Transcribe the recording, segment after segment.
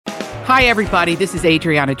Hi, everybody. This is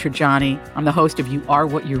Adriana Trajani. I'm the host of You Are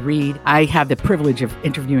What You Read. I have the privilege of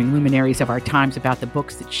interviewing luminaries of our times about the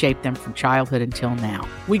books that shaped them from childhood until now.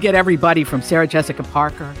 We get everybody from Sarah Jessica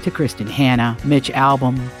Parker to Kristen Hanna, Mitch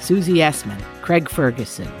Albom, Susie Essman, Craig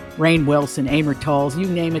Ferguson, Rainn Wilson, Amor Tolls, you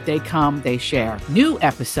name it, they come, they share. New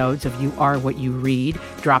episodes of You Are What You Read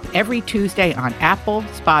drop every Tuesday on Apple,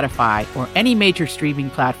 Spotify, or any major streaming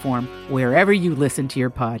platform wherever you listen to your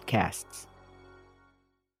podcasts.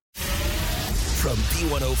 From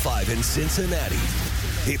B105 in Cincinnati,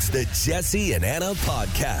 it's the Jesse and Anna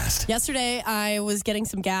podcast. Yesterday, I was getting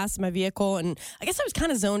some gas in my vehicle, and I guess I was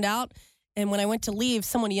kind of zoned out. And when I went to leave,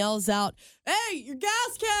 someone yells out, "Hey, your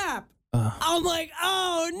gas cap!" I'm like,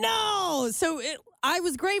 oh, no. So I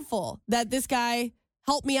was grateful that this guy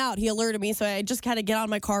helped me out. He alerted me, so I just kind of get out of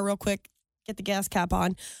my car real quick, get the gas cap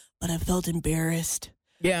on. But I felt embarrassed.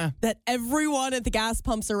 Yeah. That everyone at the gas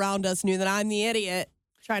pumps around us knew that I'm the idiot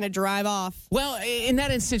trying to drive off. Well, in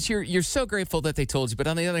that instance, you're so grateful that they told you. But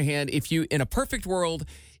on the other hand, if you, in a perfect world,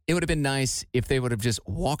 it would have been nice if they would have just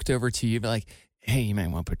walked over to you and be like, "Hey, you might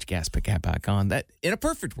want to put your gas cap back on." That in a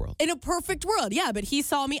perfect world. In a perfect world, yeah. But he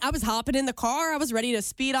saw me. I was hopping in the car. I was ready to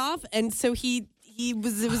speed off. And so it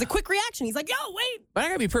was a quick reaction. He's like, "Yo, wait." But I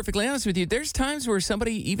got to be perfectly honest with you. There's times where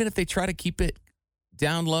somebody, even if they try to keep it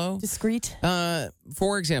down low. Discreet.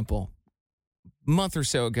 For example, a month or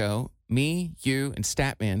so ago, me, you, and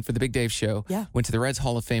Statman for the Big Dave show went to the Reds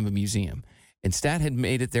Hall of Fame Museum. And Stat had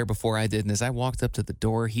made it there before I did. And as I walked up to the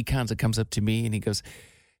door, he kind of comes up to me and he goes,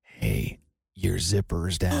 "Hey, your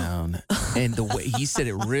zipper's down." And the way he said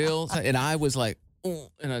it real, and I was like, oh,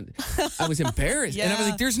 and I was embarrassed. And I was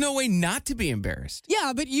like, there's no way not to be embarrassed.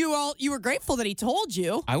 Yeah, but you were grateful that he told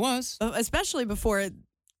you. I was. Especially before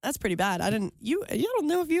that's pretty bad. I don't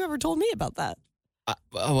know if you ever told me about that.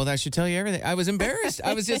 Well, that should tell you everything. I was embarrassed.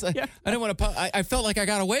 I was just like, I didn't want to, I felt like I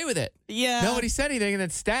got away with it. Yeah. Nobody said anything, and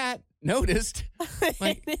then Stat noticed.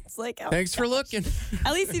 Like, it's like, oh, thanks for looking.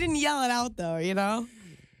 At least he didn't yell it out, though, you know?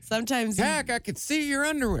 Sometimes. Tack, I can see your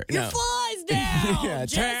underwear. Your flies down, Yeah,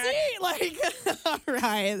 Jesse. Like, all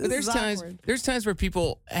right. There's times where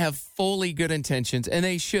people have fully good intentions, and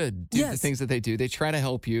they should do the things that they do. They try to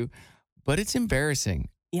help you, but it's embarrassing.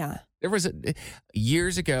 Yeah. There was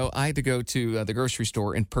years ago, I had to go to the grocery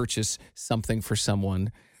store and purchase something for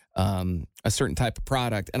someone, a certain type of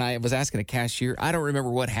product. And I was asking a cashier, I don't remember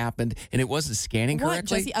what happened, and it wasn't scanning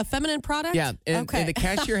correctly. Jesse, a feminine product? Yeah. And the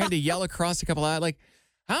cashier had to yell across a couple of, like,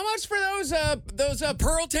 "How much for those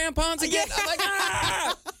Pearl tampons again?" I'm like,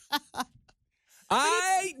 ah!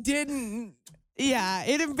 I didn't. Yeah,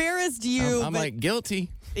 it embarrassed you. I'm like, guilty.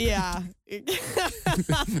 Yeah.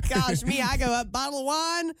 Gosh, I go up, bottle of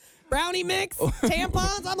wine, brownie mix,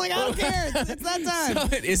 tampons. I'm like, I don't care. It's that time.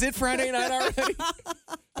 So, is it Friday night already?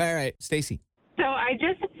 All right, Stacy. So I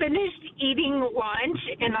just finished eating lunch,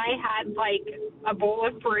 and I had, like, a bowl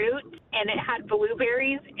of fruit, and it had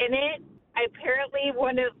blueberries in it. Apparently,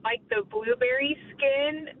 one of, like, the blueberry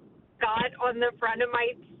skin got on the front of my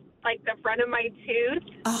tooth.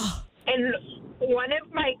 Oh. And one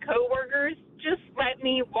of my coworkers just let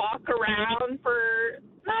me walk around for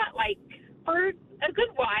a good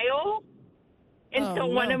while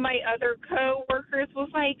until one of my other coworkers was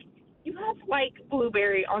like, "You have, like,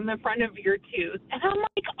 blueberry on the front of your tooth." And I'm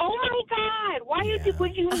like, "Oh my God, why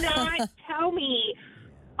would you not tell me?"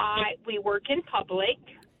 We work in public.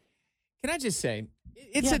 Can I just say,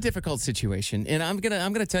 it's a difficult situation, and I'm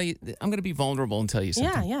gonna tell you, I'm gonna be vulnerable and tell you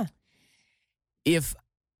something. Yeah. If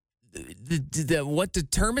what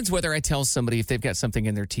determines whether I tell somebody if they've got something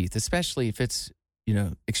in their teeth, especially if it's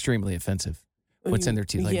extremely offensive, what's in their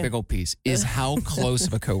teeth, like big old piece, is how close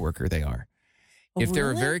of a coworker they are. If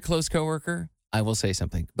they're a very close coworker, I will say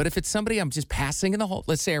something. But if it's somebody I'm just passing in the hall,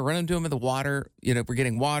 let's say I run into them in the water, we're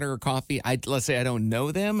getting water or coffee. Let's say I don't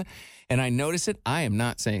know them and I notice it, I am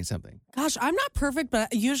not saying something. Gosh, I'm not perfect,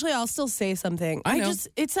 but usually I'll still say something. I know.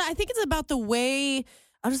 I think it's about the way.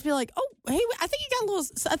 I'll just be like, "Oh, hey, I think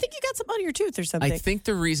you got something on your tooth or something." I think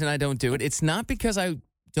the reason I don't do it, it's not because I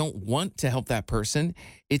don't want to help that person.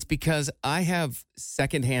 It's because I have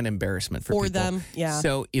secondhand embarrassment for people. them. Yeah.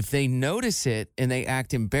 So if they notice it and they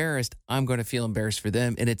act embarrassed, I'm going to feel embarrassed for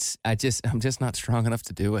them. And I'm just not strong enough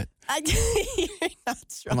to do it. You're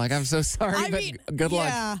not strong. I'm like, I'm so sorry, but good luck.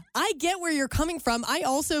 Yeah, I get where you're coming from. I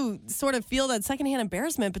also sort of feel that secondhand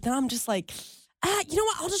embarrassment, but then I'm just like, you know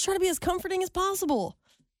what? I'll just try to be as comforting as possible.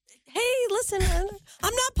 Hey, listen,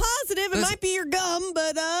 I'm not positive. It might be your gum,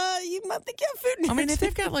 but you month they get food. I mean, if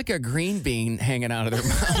they've got like a green bean hanging out of their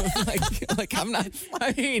mouth, like I'm not.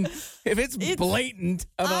 I mean, if it's blatant,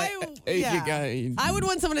 I would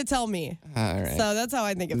want someone to tell me. All right. So that's how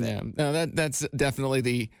I think of it. Yeah. No, that's definitely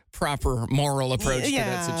the proper moral approach to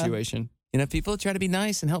that situation. People try to be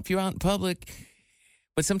nice and help you out in public,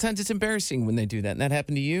 but sometimes it's embarrassing when they do that. And that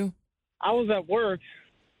happened to you? I was at work,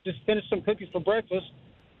 just finished some cookies for breakfast.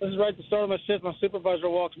 This is right at the start of my shift. My supervisor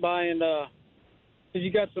walks by and says,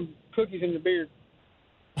 "You got some cookies in your beard."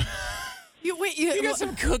 You got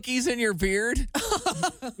some cookies in your beard?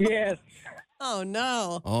 Yes. Oh,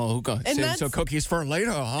 no. Oh, God. So cookies for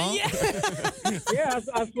later, huh? Yeah. Yeah,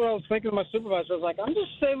 that's what I was thinking of my supervisor. I was like, I'm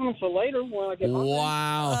just saving them for later when I get home.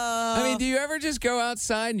 Wow. I mean, do you ever just go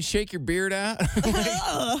outside and shake your beard out?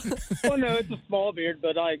 Well, no, it's a small beard,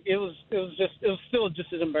 but it was still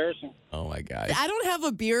just as embarrassing. Oh, my gosh. I don't have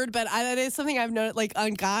a beard, but that is something I've noticed, like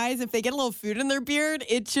on guys, if they get a little food in their beard,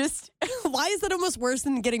 it just, why is that almost worse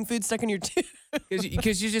than getting food stuck in your tooth?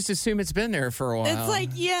 Because you just assume it's been there for a while. It's like,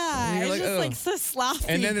 yeah, it's like, just like so sloppy.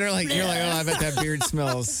 And then you're like, oh, I bet that beard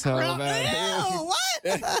smells so bad. Ew,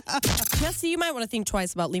 what? Jesse, you might want to think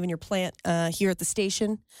twice about leaving your plant here at the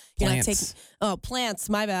station. Plants. Plants,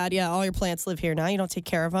 my bad. Yeah, all your plants live here now. You don't take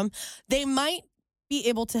care of them. They might be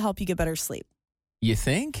able to help you get better sleep. You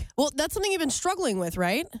think? Well, that's something you've been struggling with,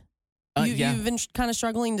 right? Yeah. You've been kind of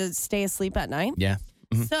struggling to stay asleep at night. Yeah.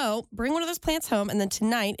 Mm-hmm. So bring one of those plants home, and then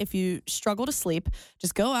tonight, if you struggle to sleep,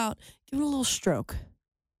 just go out, give it a little stroke.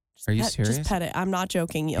 Are you serious? Just pet it. I'm not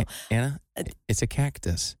joking. Anna, it's a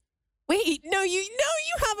cactus. Wait, no, you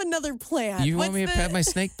have another plant. You want me to pet my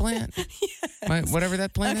snake plant? Yes. Whatever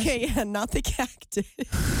that plant is? Okay, yeah, not the cactus.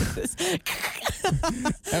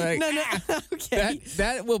 No. Okay.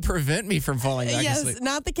 That will prevent me from falling back asleep. Yes,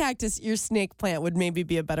 not the cactus. Your snake plant would maybe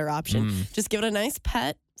be a better option. Just give it a nice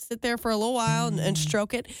pet, sit there for a little while and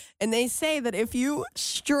stroke it. And they say that if you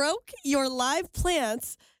stroke your live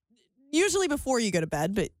plants, usually before you go to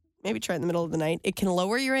bed, but maybe try it in the middle of the night, it can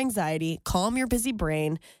lower your anxiety, calm your busy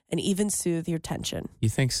brain, and even soothe your tension. You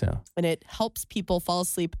think so? And it helps people fall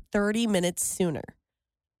asleep 30 minutes sooner.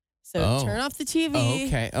 So turn off the TV. Oh,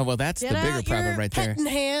 okay. Oh, well, that's the bigger problem right there. Pet in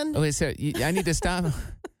hand. Okay, so I need to stop.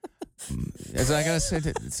 So I gotta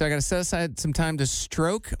set aside some time to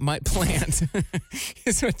stroke my plant.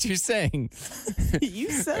 Is what you're saying? You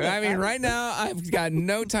said. I mean, right now I've got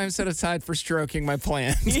no time set aside for stroking my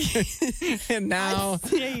plant, and now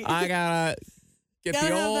I gotta get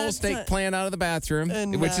the old snake plant out of the bathroom,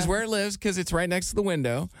 which is where it lives because it's right next to the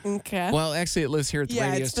window. Okay. Well, actually, it lives here at the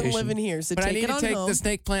radio it's station. been living here, so but I need to take the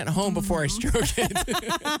snake plant home before I stroke it.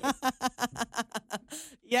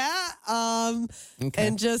 Yeah. Okay.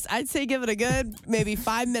 And just, I'd say give it a good maybe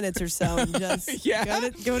 5 minutes or so and just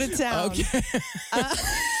go to town. Okay.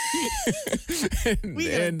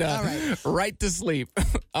 All right. Right to sleep.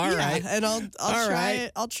 All right. And I'll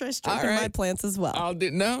try stroking my plants as well. I'll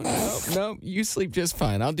do no. You sleep just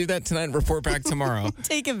fine. I'll do that tonight and report back tomorrow.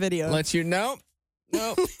 Take a video. Let you know.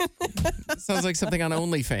 No. Sounds like something on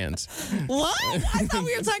OnlyFans. What? I thought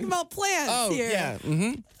we were talking about plants here. Yeah.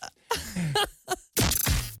 Mm-hmm.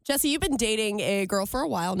 Jesse, you've been dating a girl for a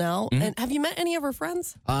while now. Mm-hmm. And have you met any of her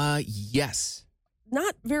friends? Yes.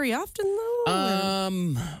 Not very often,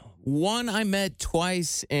 though? One I met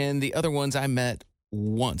twice, and the other ones I met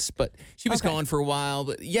once. But she was gone for a while.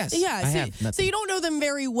 But yes, I have met So you don't know them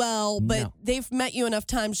very well, but they've met you enough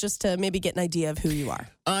times just to maybe get an idea of who you are.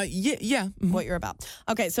 Yeah. Mm-hmm. What you're about.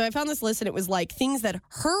 Okay, so I found this list, and it was like things that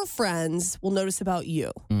her friends will notice about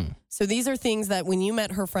you. So these are things that when you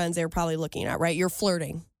met her friends, they were probably looking at, right? You're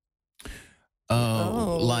flirting.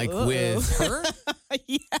 With her?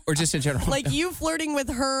 Yeah. Or just in general? Like you flirting with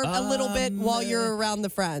her a little bit while you're around the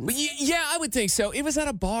friends. Yeah, I would think so. It was at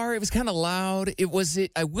a bar. It was kind of loud.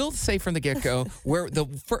 I will say from the get-go,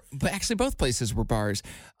 but actually both places were bars.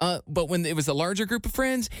 But when it was a larger group of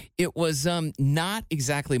friends, it was not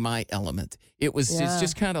exactly my element. It was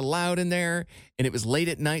just kind of loud in there, and it was late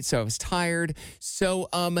at night, so I was tired. So,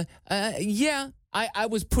 I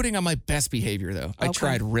was putting on my best behavior, though. I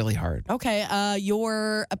tried really hard. Okay.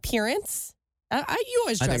 Your appearance. You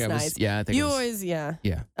always dress nice. I think you always, yeah.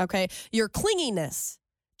 Yeah. Okay. Your clinginess.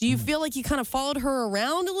 Do you feel like you kind of followed her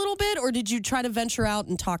around a little bit, or did you try to venture out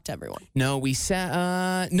and talk to everyone? No, we sat,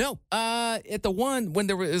 at the one, when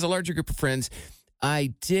there was a larger group of friends,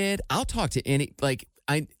 I did, I'll talk to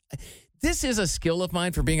this is a skill of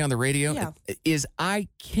mine for being on the radio. Yeah. Is I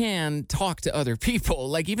can talk to other people.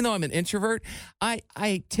 Like, even though I'm an introvert,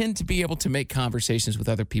 I tend to be able to make conversations with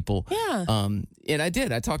other people. Yeah. And I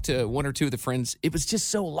did. I talked to one or two of the friends. It was just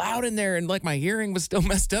so loud in there, and like my hearing was still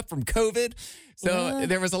messed up from COVID. So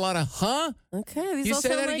there was a lot of, Okay. These You all say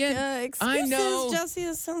sound that like again? excuses, I know. Jesse.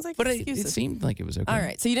 This sounds like But excuses. it seemed like it was okay. All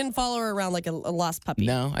right. So you didn't follow her around like a lost puppy?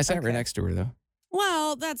 No, I sat right Okay. next to her, though.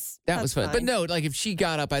 Well, That that's was fun. fine. But no, like if she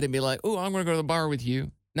got up, I didn't be like, oh, I'm going to go to the bar with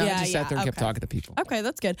you. No, I just sat there and kept okay. talking to people. Okay,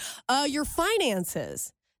 that's good. Your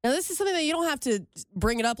finances. Now, this is something that you don't have to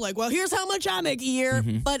bring it up like, well, here's how much I make a year.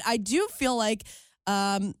 Mm-hmm. But I do feel like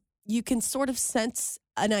you can sort of sense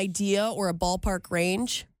an idea or a ballpark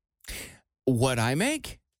range. What I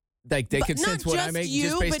make? Like they could sense what I make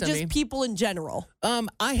just based but on just me? people in general.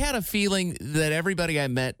 I had a feeling that everybody I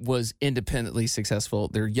met was independently successful.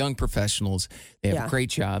 They're young professionals. They have great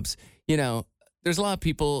jobs. You know, there's a lot of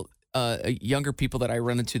people, younger people that I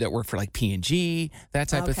run into that work for like P&G, that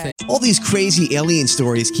type of thing. All these crazy alien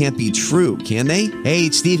stories can't be true, can they? Hey,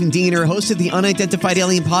 it's Stephen Diener, host of the Unidentified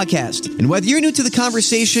Alien Podcast. And whether you're new to the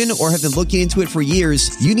conversation or have been looking into it for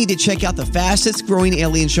years, you need to check out the fastest growing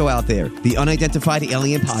alien show out there, the Unidentified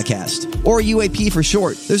Alien Podcast, or UAP for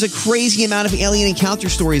short. There's a crazy amount of alien encounter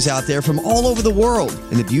stories out there from all over the world.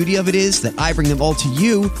 And the beauty of it is that I bring them all to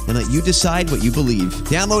you and let you decide what you believe.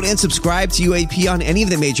 Download and subscribe to UAP on any of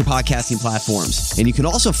the major podcasting platforms. And you can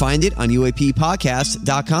also find it on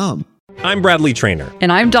UAPpodcast.com. I'm Bradley Trainer.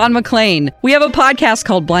 And I'm Don McClain. We have a podcast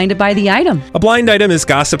called Blinded by the Item. A blind item is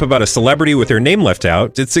gossip about a celebrity with their name left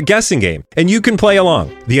out. It's a guessing game, and you can play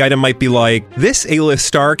along. The item might be like, this A-list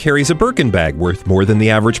star carries a Birkin bag worth more than the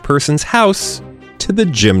average person's house to the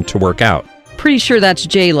gym to work out. Pretty sure that's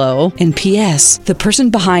J-Lo. And P.S. the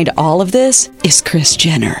person behind all of this is Kris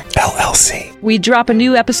Jenner, LLC. We drop a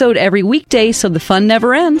new episode every weekday so the fun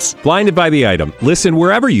never ends. Blinded by the Item. Listen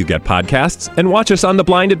wherever you get podcasts and watch us on the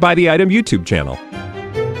Blinded by the Item YouTube channel.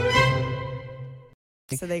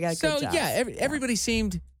 So they got So, good jobs. everybody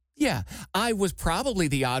seemed... Yeah, I was probably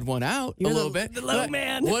the odd one out a little bit. The low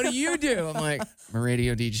man. What do you do? I'm like, I'm a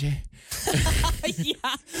radio DJ. Yeah.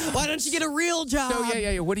 Why don't you get a real job? So,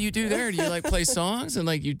 yeah. What do you do there? Do you like play songs and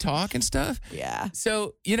like you talk and stuff? Yeah.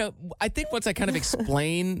 So, you know, I think once I kind of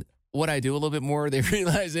explain what I do a little bit more, they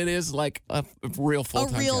realize it is like a real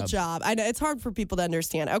full-time job. I know it's hard for people to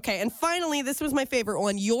understand. Okay, and finally, this was my favorite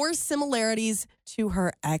one. Your similarities to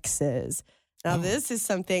her exes. Now, this is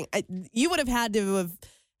something you would have had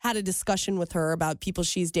a discussion with her about people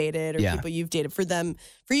she's dated or people you've dated for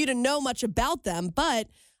you to know much about them. But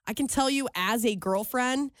I can tell you as a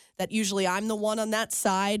girlfriend that usually I'm the one on that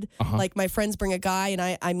side. Like my friends bring a guy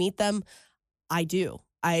and I meet them. I do.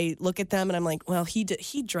 I look at them and I'm like, well, he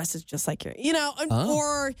dresses just like your,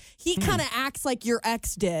 or he kind of acts like your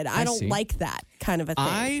ex did. I don't like that kind of a thing.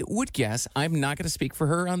 I would guess, I'm not going to speak for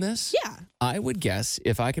her on this. Yeah. I would guess,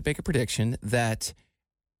 if I could make a prediction, that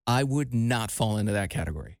I would not fall into that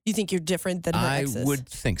category. You think you're different than her exes? I would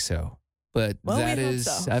think so. But well, that we hope is,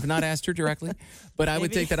 so. I've not asked her directly, but I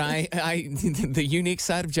would think that I the unique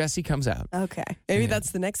side of Jesse comes out. Okay. Maybe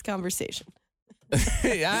that's the next conversation. I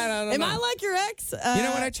don't know. Am I like your ex? You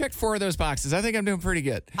know what? I checked 4 of those boxes. I think I'm doing pretty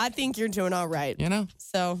good. I think you're doing all right. You know?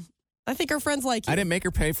 So I think her friends like you. I didn't make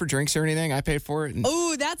her pay for drinks or anything. I paid for it. And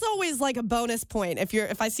oh, that's always like a bonus point.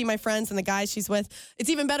 If I see my friends and the guys she's with, it's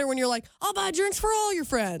even better when you're like, I'll buy drinks for all your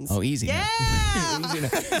friends. Oh, easy. Yeah. Easy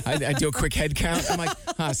enough. I do a quick head count. I'm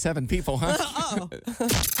like, 7 people, huh?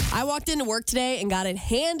 I walked into work today and got it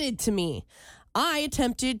handed to me. I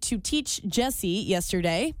attempted to teach Jesse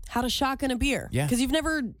yesterday how to shotgun a beer. Yeah. Because you've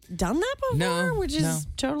never done that before, No, which is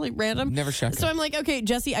totally random. Never shotgun. So I'm like, okay,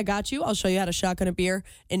 Jesse, I got you. I'll show you how to shotgun a beer.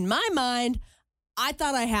 In my mind, I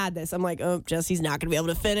thought I had this. I'm like, oh, Jesse's not going to be able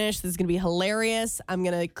to finish. This is going to be hilarious. I'm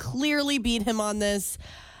going to clearly beat him on this.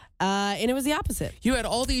 And it was the opposite. You had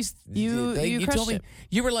all these. You crushed told me, it.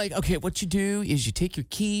 You were like, okay, what you do is you take your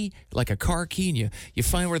key, like a car key, and you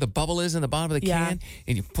find where the bubble is in the bottom of the can,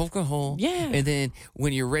 and you poke a hole. Yeah. And then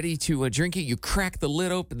when you're ready to drink it, you crack the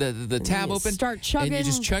lid open, the tab you open. start chugging. And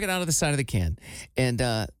you just chug it out of the side of the can. And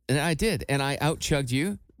I did. And I out-chugged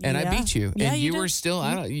you. And I beat you. Yeah, and you you were did. still,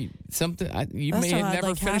 you That's may how have I'd never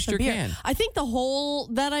like finished half a your beer. can. I think the hole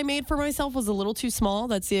that I made for myself was a little too small.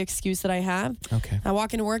 That's the excuse that I have. Okay. I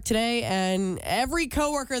walk into work today, and every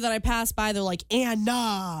coworker that I pass by, they're like,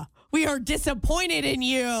 Anna, we are disappointed in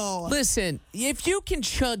you. Listen, if you can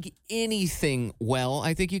chug anything well,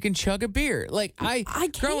 I think you can chug a beer. Like I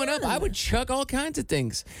growing up, I would chug all kinds of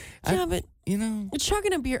things. Yeah, but you know,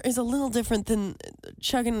 chugging a beer is a little different than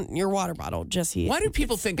chugging your water bottle, Jesse. Why do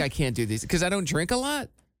people think I can't do these? Because I don't drink a lot?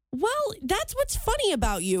 Well, that's what's funny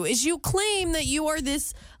about you is you claim that you are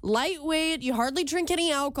this lightweight, you hardly drink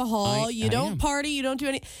any alcohol, you don't party, you don't do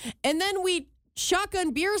any. And then we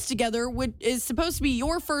shotgun beers together, which is supposed to be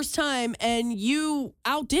your first time, and you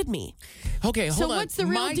outdid me. Okay, hold on. So what's the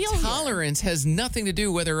real deal My tolerance has nothing to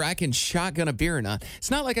do whether I can shotgun a beer or not. It's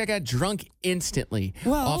not like I got drunk instantly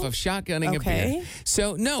off of shotgunning a beer.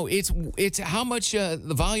 So no, it's how much the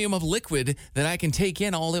volume of liquid that I can take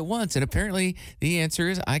in all at once. And apparently the answer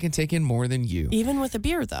is I can take in more than you. Even with a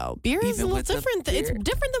beer, though. Beer is a little different. It's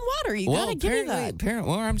different than water. You gotta give me that.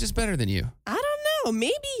 Well, I'm just better than you. I don't know.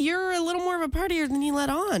 Maybe you're a little more of a partier than you let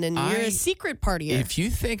on, and you're a secret partier. If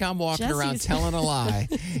you think I'm walking around telling a lie,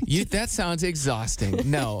 that sounds exhausting.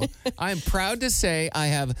 No, I'm proud to say I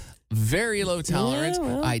have very low tolerance.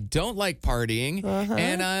 I don't like partying,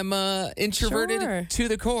 and I'm introverted to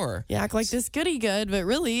the core. You act like this goody good, but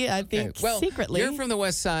really, I think secretly. You're from the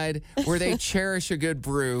West Side where they cherish a good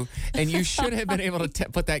brew, and you should have been able to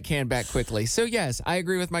put that can back quickly. So, yes, I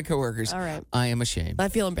agree with my coworkers. All right. I am ashamed. I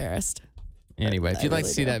feel embarrassed. Anyway, if you'd like to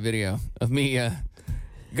see that video of me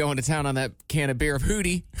going to town on that can of beer of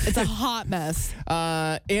Hootie. It's a hot mess.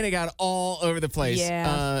 And it got all over the place.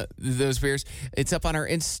 Yeah. Those beers. It's up on our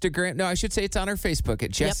Instagram. No, I should say it's on our Facebook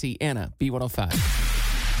at Jesse Anna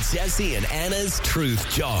B105. Jesse and Anna's Truth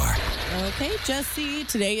Jar. Okay, Jesse,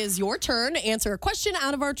 today is your turn to answer a question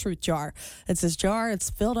out of our Truth Jar. It's this jar.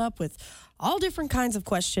 It's filled up with all different kinds of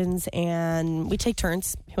questions, and we take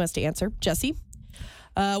turns. Who has to answer? Jesse.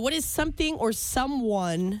 What is something or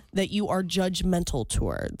someone that you are judgmental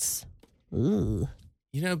towards? Ooh.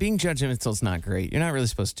 You know, being judgmental is not great. You're not really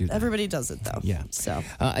supposed to do that. Everybody does it, though. Yeah. So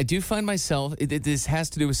I do find myself, this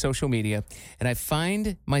has to do with social media, and I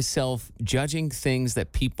find myself judging things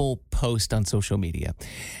that people post on social media.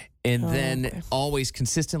 And then always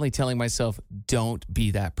consistently telling myself, don't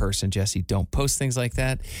be that person, Jesse. Don't post things like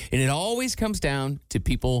that. And it always comes down to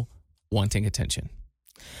people wanting attention.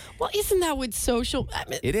 Well, isn't that what social... I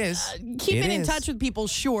mean, it is. Keeping in touch with people,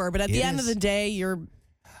 sure. But at the end of the day, you're...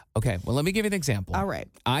 Okay, well, let me give you an example. All right.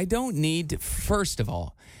 I don't need, first of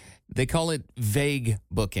all, they call it vague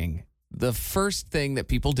booking. The first thing that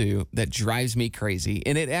people do that drives me crazy,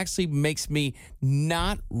 and it actually makes me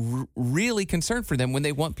not really concerned for them when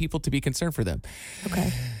they want people to be concerned for them.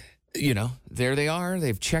 Okay. You know, there they are.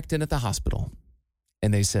 They've checked in at the hospital,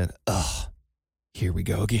 and they said, oh, here we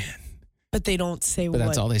go again. But they don't say what. But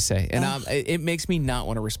that's all they say. And it makes me not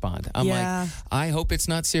want to respond. I'm like, I hope it's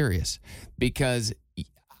not serious because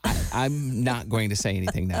I'm not going to say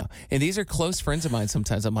anything now. And these are close friends of mine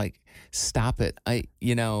sometimes. I'm like, stop it.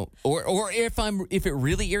 Or if it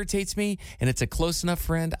really irritates me and it's a close enough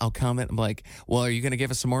friend, I'll comment. I'm like, well, are you going to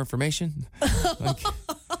give us some more information?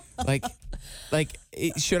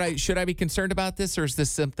 Should I be concerned about this, or is this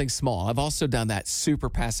something small? I've also done that super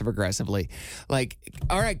passive aggressively. Like,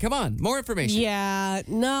 all right, come on, more information. Yeah,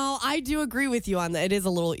 no, I do agree with you on that. It is a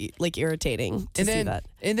little irritating to see that.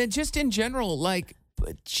 And then just in general,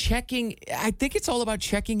 checking, I think it's all about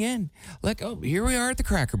checking in. Like, oh, here we are at the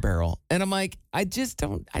Cracker Barrel. And I'm like, I guess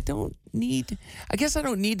I don't need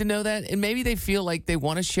to know that. And maybe they feel like they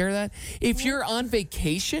want to share that. If you're on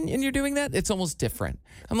vacation and you're doing that, it's almost different.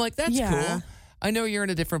 I'm like, that's cool. I know you're in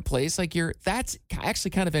a different place. That's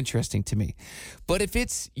actually kind of interesting to me. But if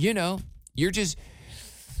it's, you're just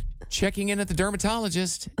checking in at the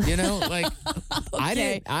dermatologist,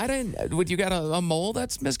 okay. I didn't, would you got a mole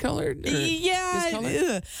that's miscolored?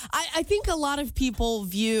 Yeah. I think a lot of people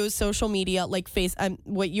view social media like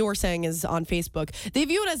what you're saying is on Facebook. They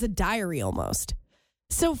view it as a diary almost.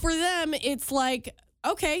 So for them, it's like,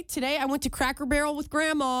 okay, today I went to Cracker Barrel with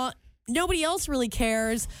Grandma. Nobody else really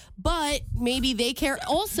cares, but maybe they care.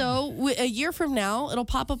 Also, a year from now, it'll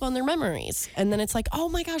pop up on their memories. And then it's like, oh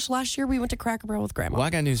my gosh, last year we went to Cracker Barrel with Grandma. Well, I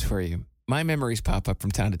got news for you. My memories pop up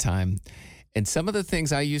from time to time. And some of the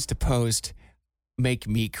things I used to post make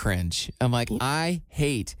me cringe. I'm like, I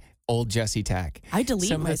hate old Jesse Tack. I delete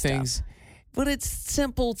some my of the things, stuff. But it's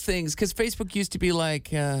simple things. Because Facebook used to be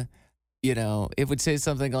like, it would say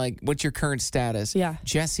something like, what's your current status? Yeah.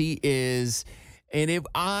 Jesse is... And if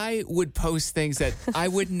I would post things that I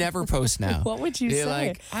would never post now. What would you say?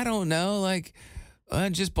 Like, I don't know. Like, I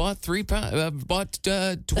just bought 20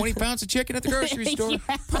 pounds of chicken at the grocery store.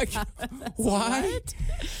 Yeah. Like, what?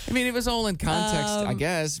 I mean, it was all in context, I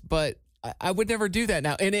guess. But I would never do that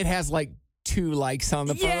now. And it has like 2 likes on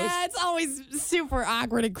the post. Yeah, it's always super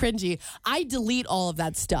awkward and cringy. I delete all of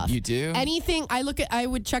that stuff. You do? Anything I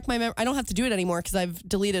would check my memory. I don't have to do it anymore because I've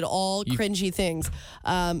deleted all cringy things.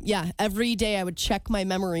 Every day I would check my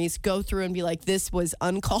memories, go through and be like, this was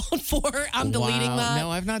uncalled for. I'm deleting that. No,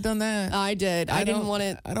 I've not done that. I did. I didn't want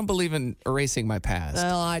it. I don't believe in erasing my past.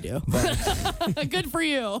 Well, I do. Good for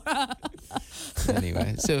you.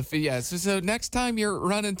 Anyway, so next time you're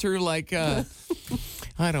running through like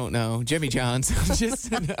I don't know, Jimmy John's,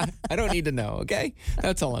 just I don't need to know, okay?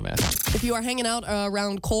 That's all I'm asking. If you are hanging out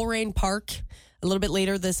around Coleraine Park a little bit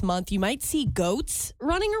later this month, you might see goats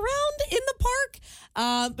running around in the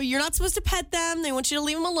park, but you're not supposed to pet them. They want you to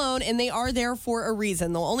leave them alone, and they are there for a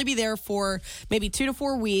reason. They'll only be there for maybe 2 to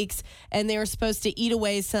 4 weeks, and they are supposed to eat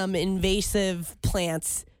away some invasive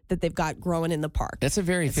plants that they've got growing in the park. That's a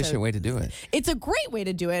very efficient way to do it. It's a great way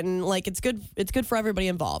to do it, and like it's good for everybody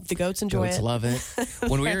involved. The goats enjoy it. Goats love it.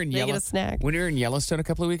 When we were in They get a snack. When we were in Yellowstone a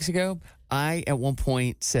couple of weeks ago, I at one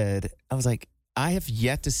point said, I was like, I have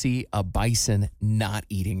yet to see a bison not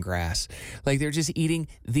eating grass. Like they're just eating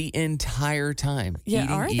the entire time. Yeah,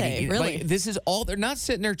 eating, are they? Really? Like, this is all. They're not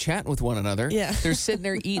sitting there chatting with one another. Yeah. They're sitting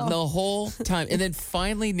there eating the whole time. And then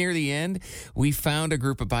finally near the end, we found a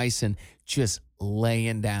group of bison just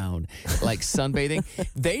laying down, like sunbathing.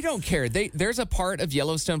 They don't care. There's a part of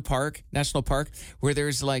Yellowstone Park, National Park, where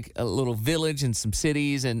there's like a little village and some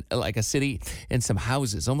cities and like a city and some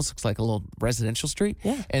houses. Almost looks like a little residential street.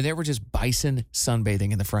 Yeah. And there were just bison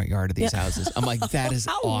sunbathing in the front yard of these houses. I'm like, that is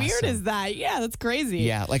How awesome. weird is that? Yeah, that's crazy.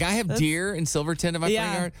 Yeah, like I have deer in Silverton in my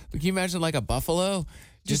front yard. But can you imagine like a buffalo?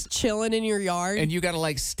 Just chilling in your yard. And you got to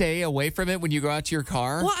like stay away from it when you go out to your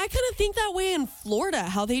car. Well, I kind of think that way in Florida.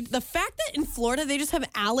 The fact that in Florida they just have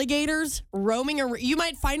alligators roaming around. You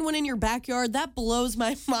might find one in your backyard. That blows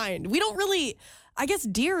my mind. We don't really. I guess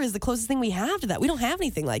deer is the closest thing we have to that. We don't have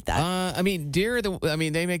anything like that. I mean, deer.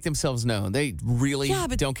 They make themselves known. They really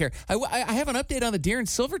don't care. I have an update on the deer in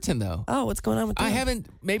Silverton, though. Oh, what's going on with that? I haven't.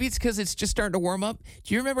 Maybe it's because it's just starting to warm up.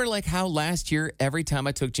 Do you remember like how last year every time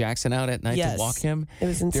I took Jackson out at night to walk him, it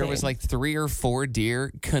was insane. There was like 3 or 4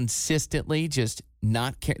 deer consistently just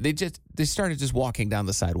not care. They started just walking down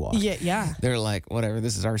the sidewalk. Yeah. They're like, whatever.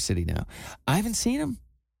 This is our city now. I haven't seen them.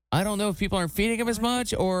 I don't know if people aren't feeding them as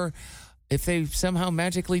much or if they somehow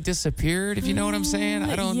magically disappeared, if you know what I'm saying.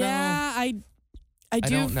 I don't know. Yeah, I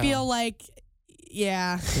do feel like,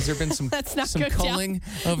 Has there been some some culling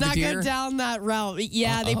of the deer? Not go down that route.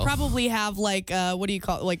 Yeah, they probably have like, what do you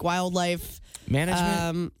call it? Like wildlife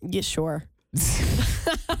management? Yeah, sure.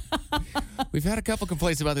 We've had a couple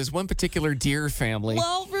complaints about this one particular deer family.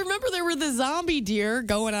 Well, remember there were the zombie deer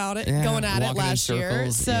going at it last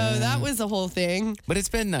year. So that was the whole thing. But it's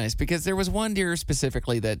been nice because there was one deer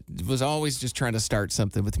specifically that was always just trying to start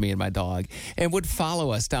something with me and my dog and would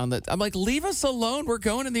follow us down I'm like, leave us alone. We're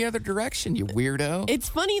going in the other direction, you weirdo. It's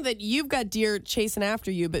funny that you've got deer chasing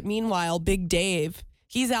after you, but meanwhile, Big Dave,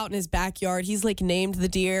 he's out in his backyard. He's like named the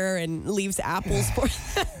deer and leaves apples for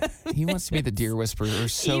them. He wants to be the deer whisperer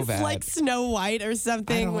so he's bad. He's like Snow White or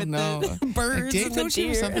something with the birds Dave, and the don't deer. you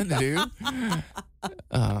have something to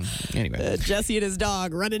do? Anyway. Jesse and his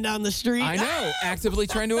dog running down the street. I know, actively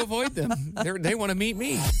trying to avoid them. They want to meet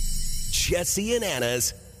me. Jesse and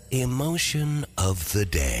Anna's Emotion of the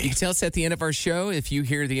Day. You can tell us at the end of our show if you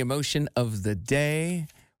hear the emotion of the day.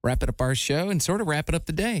 Wrap it up our show and sort of wrap it up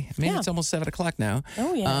the day. I mean, it's almost 7 o'clock now.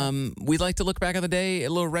 Oh, yeah. We'd like to look back on the day, a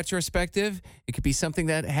little retrospective. It could be something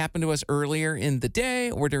that happened to us earlier in the day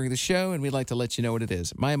or during the show, and we'd like to let you know what it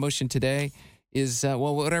is. My emotion today is,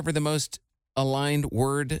 whatever the most aligned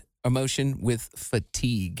word emotion with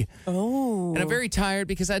fatigue. Oh. And I'm very tired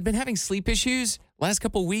because I'd been having sleep issues last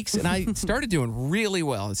couple of weeks, and I started doing really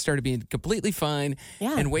well. It started being completely fine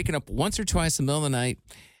and waking up once or twice in the middle of the night.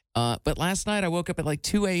 But last night I woke up at like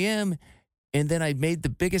 2 a.m. and then I made the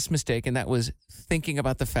biggest mistake, and that was thinking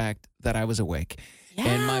about the fact that I was awake. Yeah.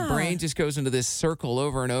 And my brain just goes into this circle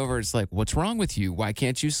over and over. It's like, what's wrong with you? Why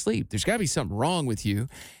can't you sleep? There's got to be something wrong with you.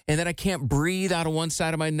 And then I can't breathe out of one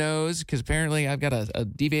side of my nose because apparently I've got a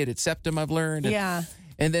deviated septum, I've learned. Yeah.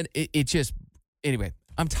 And then it just, anyway,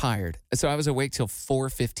 I'm tired. So I was awake till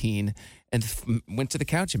 4:15 and went to the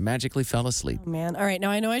couch and magically fell asleep. Oh, man. All right.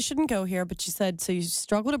 Now, I know I shouldn't go here, but you said, so you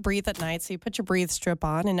struggle to breathe at night, so you put your breathe strip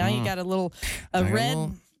on, and now you got a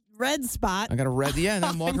red spot. I got a red, and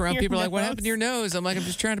I'm walking around. People are like, what happened to your nose? I'm like, I'm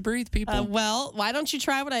just trying to breathe, people. Well, why don't you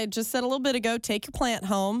try what I just said a little bit ago? Take your plant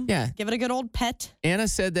home. Yeah. Give it a good old pet. Anna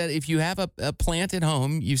said that if you have a plant at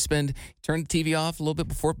home, turn the TV off a little bit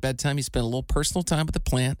before bedtime. You spend a little personal time with the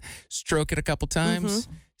plant, stroke it a couple times,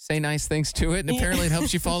 say nice things to it, and apparently it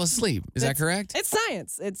helps you fall asleep. Is that correct? It's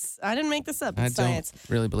science. I didn't make this up. It's I science. don't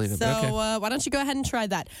really believe it. So but okay. why don't you go ahead and try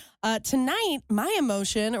that? Tonight, my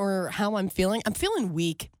emotion or how I'm feeling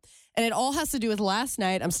weak. And it all has to do with last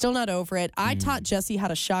night. I'm still not over it. I taught Jesse how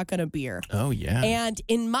to shotgun a beer. Oh, yeah. And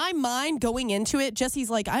in my mind going into it, Jesse's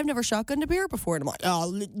like, I've never shotgunned a beer before. And I'm like, oh,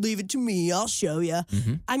 leave it to me. I'll show you.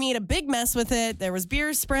 Mm-hmm. I made a big mess with it. There was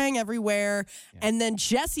beer spraying everywhere. Yeah. And then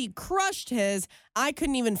Jesse crushed his. I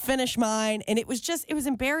couldn't even finish mine. And it was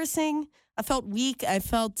embarrassing. I felt weak. I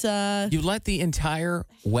felt... You let the entire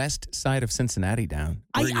west side of Cincinnati down.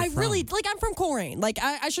 I really... I'm from Coleraine.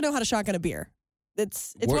 I should know how to shotgun a beer.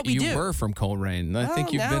 It's what we do. You were from Coleraine. I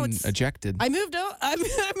think you've been ejected. I moved to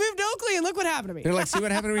Oakley, and look what happened to me. They're like, see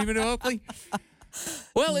what happened when you moved to Oakley?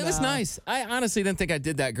 Well, it was nice. I honestly didn't think I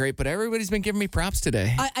did that great, but everybody's been giving me props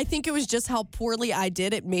today. I think it was just how poorly I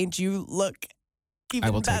did. It made you look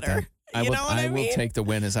even better. I will take the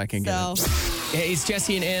win as I can get it. Hey, it's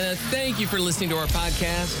Jesse and Anna. Thank you for listening to our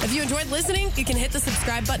podcast. If you enjoyed listening, you can hit the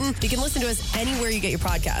subscribe button. You can listen to us anywhere you get your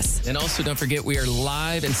podcasts. And also, don't forget, we are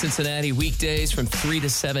live in Cincinnati weekdays from 3 to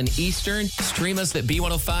 7 Eastern. Stream us at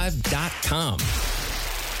B105.com.